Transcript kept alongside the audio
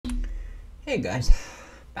Hey guys,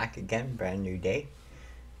 back again, brand new day.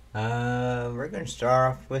 We're going to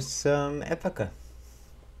start off with some Epica.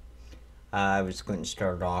 I was going to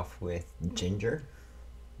start off with Ginger,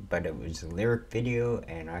 but it was a lyric video,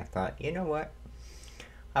 and I thought, you know what?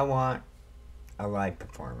 I want a live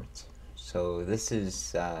performance. So this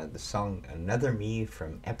is the song Another Me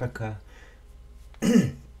from Epica,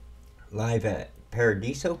 live at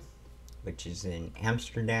Paradiso, which is in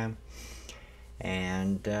Amsterdam.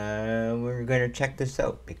 And we're going to check this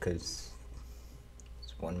out because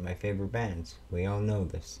it's one of my favorite bands. We all know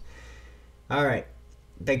this. Alright,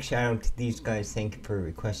 big shout out to these guys. Thank you for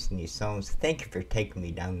requesting these songs. Thank you for taking me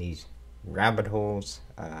down these rabbit holes.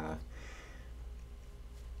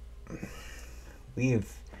 We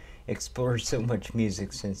have explored so much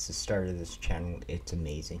music since the start of this channel. It's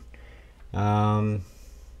amazing.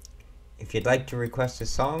 If you'd like to request a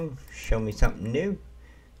song, show me something new,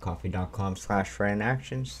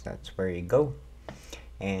 coffee.com/REn-ACTIONS. That's where you go.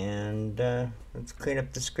 And let's clean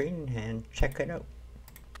up the screen and check it out.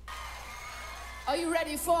 Are you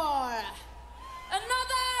ready for another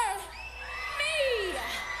me?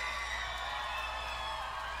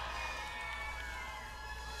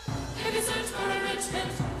 If you search for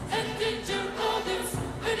enrichment and endure all this,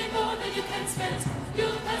 earning more than you can spend,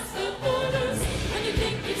 you'll pass the borders. When you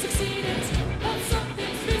think you've succeeded, but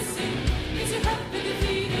something's missing, means you have been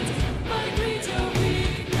defeated. Might read your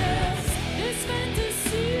weakness. This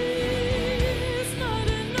fantasy is not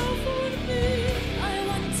enough for me. I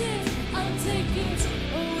want it, I'll take it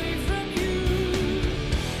away from you.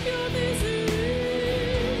 Your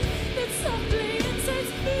misery, it's something inside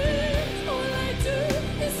me. All I do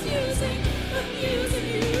is abusing you.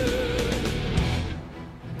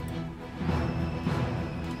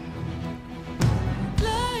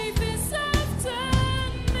 Life is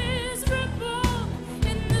often miserable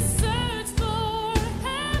in the search for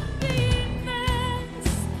happiness.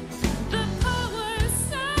 The power's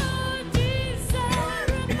so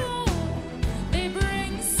desirable, they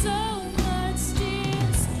bring so much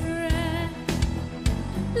distress.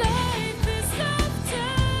 Life is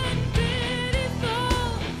often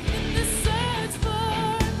pitiful in the search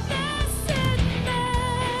for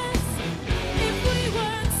blessedness. If we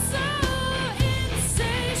weren't so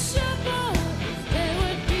insatiable, there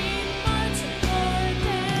would be much more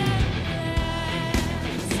than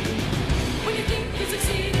this. When you think you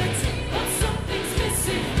succeeded, but something's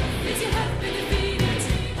missing, means you have been defeated.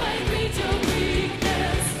 I read your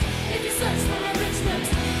weakness. If you search for enrichment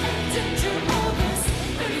and endure all this,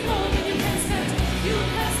 earning more than you can spend, you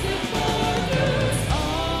pass the borders. I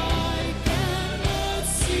cannot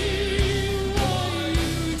see why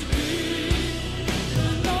you'd be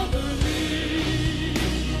another me.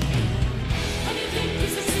 When you think you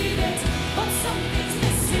succeeded, but something's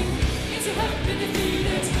missing, means you have been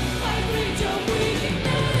defeated. I read your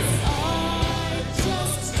weakness. I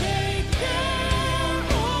just take care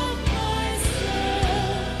of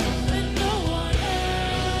myself and no one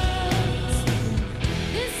else.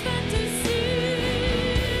 This fantasy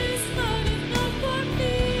is not enough for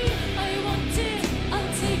me. I want it,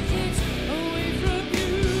 I'll take it away from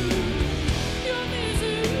you. Your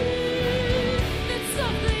misery, it's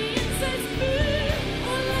something inside me.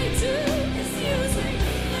 All I do is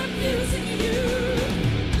abusing you.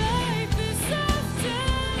 Life is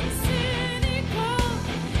often cynical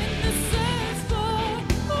in the search for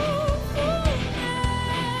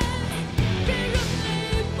hopefulness. We're only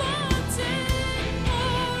wanting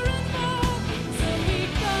more and more, so we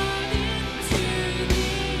got into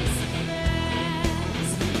this mess.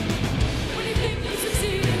 When you think you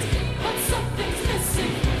succeeded, but something's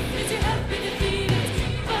missing, means you have been defeated.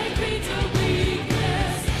 Fight read your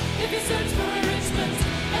weakness. If you search for enrichment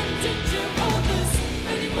and endure all this,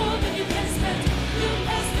 earning more than you can spend, you'll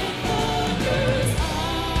pass the borders. I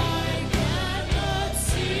cannot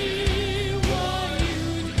see why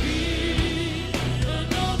you'd be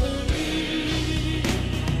another me.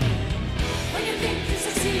 When you think you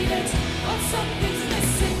succeeded, but something's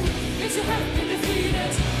missing, means you have been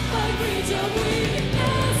defeated. I read your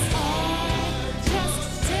weakness. I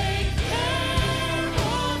just take care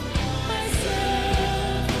of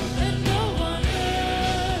myself and no one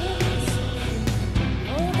else.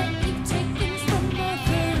 All that you've taken from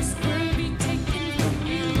others will be taken from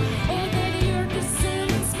you. All that your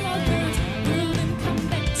descendants smothered will then come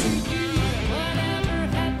back to you. Whatever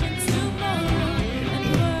happens tomorrow and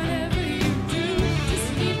whatever you do, just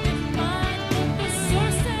keep in mind that the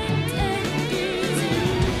source and end is you.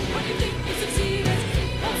 When you think you succeed.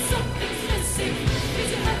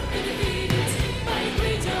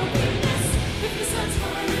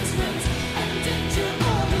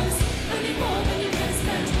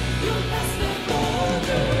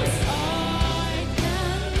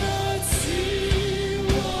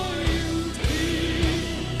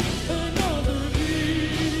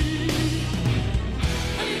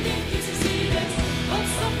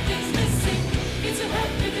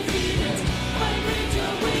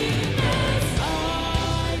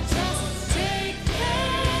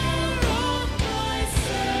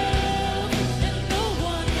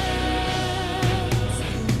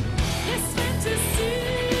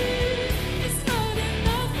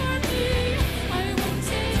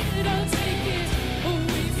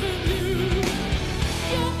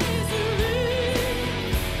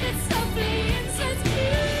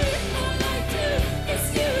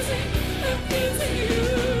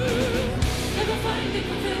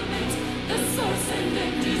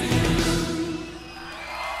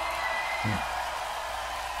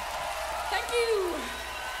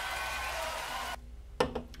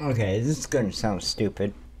 Okay, this is gonna sound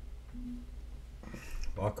stupid.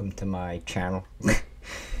 Welcome to my channel.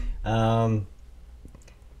 That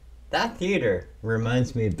theater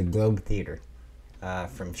reminds me of the Globe Theater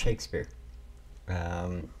from Shakespeare.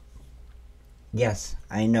 Yes,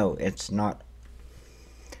 I know it's not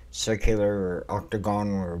circular or octagon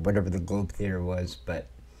or whatever the Globe Theater was, but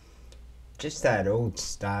just that old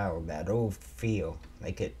style, that old feel,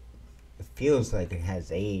 like it feels like it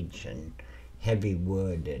has age and heavy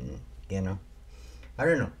wood, and I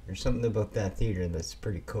don't know, there's something about that theater that's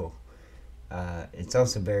pretty cool. It's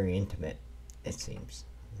also very intimate, it seems.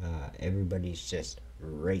 Everybody's just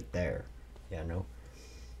right there,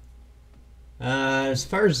 as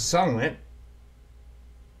far as the song went,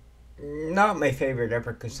 not my favorite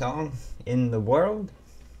Epica song in the world,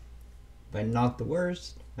 but not the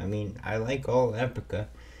worst. I mean, I like all Epica.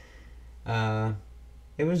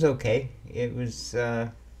 It was okay. It was,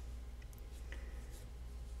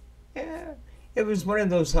 yeah, it was one of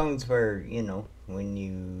those songs where, when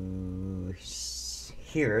you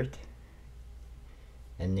hear it,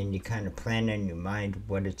 and then you kind of plan in your mind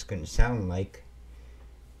what it's going to sound like,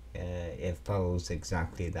 it follows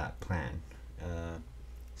exactly that plan.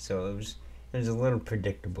 So it was a little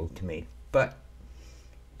predictable to me, but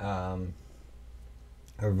her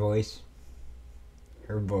voice,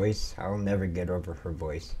 I'll never get over her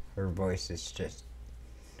voice. Her voice is just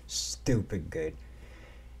stupid good,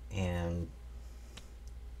 and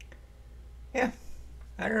yeah,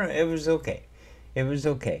 I don't know. It was okay. It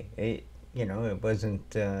it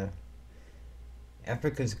wasn't.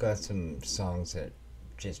 Africa's got some songs that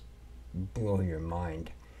just blow your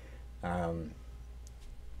mind.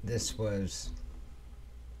 This was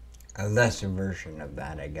a lesser version of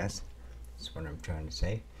that, I guess. That's what I'm trying to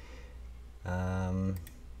say. Yeah,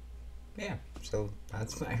 so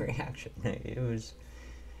that's my reaction. It was,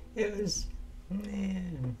 yeah.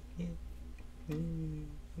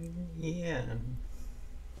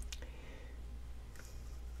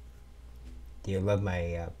 Do you love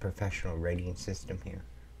my professional rating system here?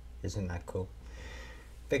 Isn't that cool?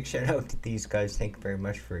 Big shout out to these guys. Thank you very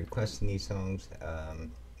much for requesting these songs.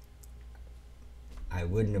 I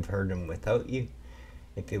wouldn't have heard them without you.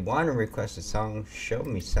 If you want to request a song, show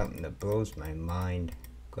me something that blows my mind.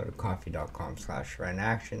 Go to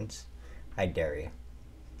coffee.com/REn-ACTIONS. I dare you.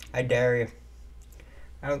 I dare you.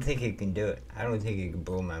 I don't think you can do it. I don't think you can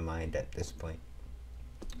blow my mind at this point.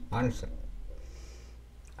 Honestly.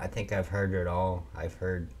 I think I've heard it all. I've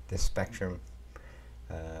heard the spectrum.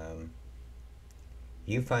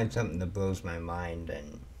 You find something that blows my mind,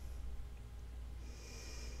 and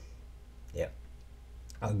yeah,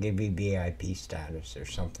 I'll give you VIP status or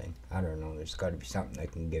something. I don't know. There's got to be something I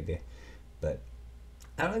can give you, but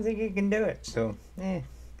I don't think you can do it. So,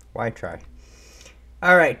 why try?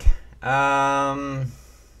 All right. That'll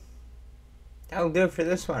do it for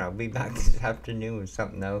this one. I'll be back this afternoon with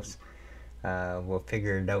something else. We'll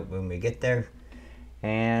figure it out when we get there,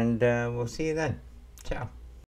 and we'll see you then. Ciao.